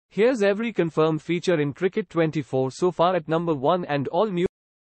Here's every confirmed feature in Cricket 24 so far at number 1 and all new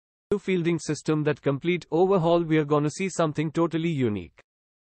fielding system that complete overhaul. We're gonna see something totally unique.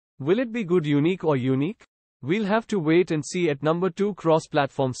 Will it be good, unique or unique? We'll have to wait and see. At number 2,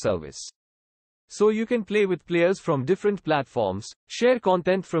 cross-platform service. So you can play with players from different platforms, share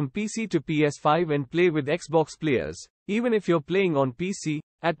content from PC to PS5 and play with Xbox players, even if you're playing on PC.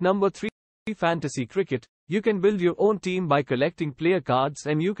 At number 3, fantasy cricket. You can build your own team by collecting player cards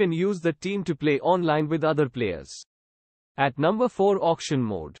and you can use the team to play online with other players. At number 4, auction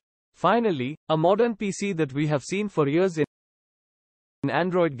mode. Finally, a modern PC that we have seen for years in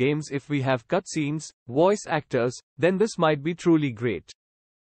Android games. If we have cutscenes, voice actors, then this might be truly great.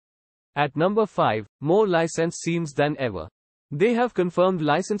 At number 5, more license seems than ever. They have confirmed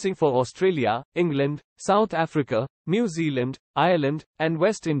licensing for Australia, England, South Africa, New Zealand, Ireland, and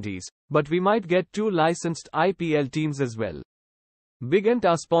West Indies, but we might get 2 licensed IPL teams as well. Big Ant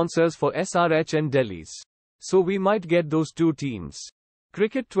are sponsors for SRH and Delhi's, so we might get those 2 teams.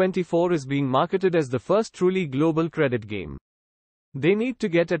 Cricket 24 is being marketed as the first truly global credit game. They need to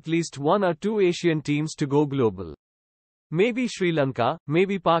get at least 1 or 2 Asian teams to go global. Maybe Sri Lanka,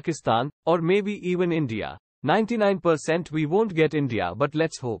 maybe Pakistan, or maybe even India. 99% we won't get India, but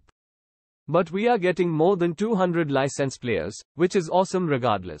let's hope. But we are getting more than 200 licensed players, which is awesome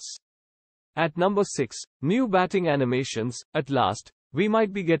regardless. At number 6, new batting animations. At last, we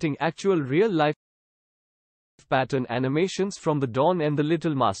might be getting actual real-life pattern animations from the Dawn and the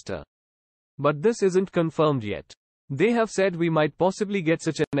Little Master. But this isn't confirmed yet. They have said we might possibly get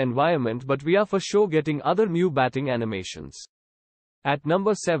such an environment, but we are for sure getting other new batting animations. At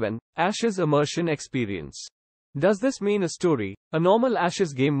number 7, Ashes Immersion Experience. Does this mean a story, a normal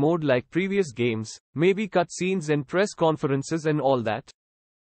Ashes game mode like previous games, maybe cutscenes and press conferences and all that?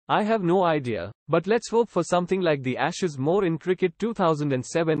 I have no idea, but let's hope for something like the Ashes more in Cricket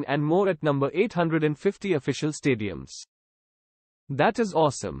 2007 and more. At number 850, official stadiums. That is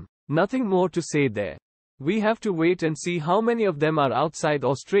awesome. Nothing more to say there. We have to wait and see how many of them are outside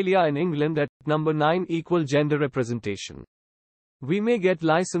Australia and England. At number 9, equal gender representation. We may get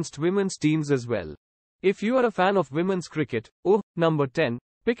licensed women's teams as well. If you are a fan of women's cricket, number 10,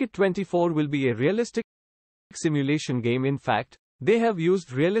 Cricket 24 will be a realistic simulation game. In fact, they have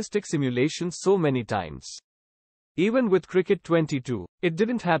used realistic simulations so many times. Even with Cricket 22, it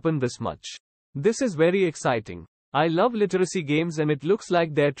didn't happen this much. This is very exciting. I love literacy games and it looks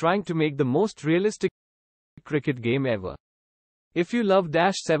like they're trying to make the most realistic cricket game ever. If you love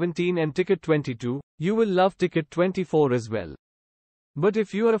 -17 and Ticket 22, you will love Ticket 24 as well. But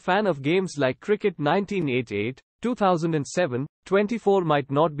if you are a fan of games like Cricket 1988, 2007, 24 might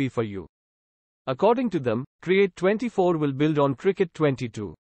not be for you. According to them, Cricket 24 will build on Cricket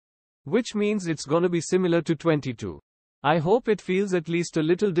 22. Which means it's gonna be similar to 22. I hope it feels at least a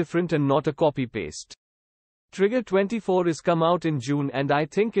little different and not a copy-paste. Trigger 24 is come out in June and I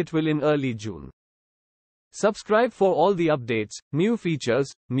think it will in early June. Subscribe for all the updates, new features,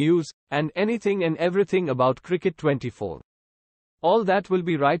 news, and anything and everything about Cricket 24. All that will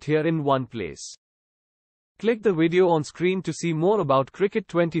be right here in one place. Click the video on screen to see more about Cricket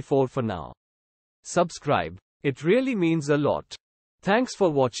 24 for now. Subscribe. It really means a lot. Thanks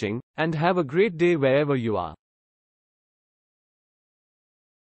for watching, and have a great day wherever you are.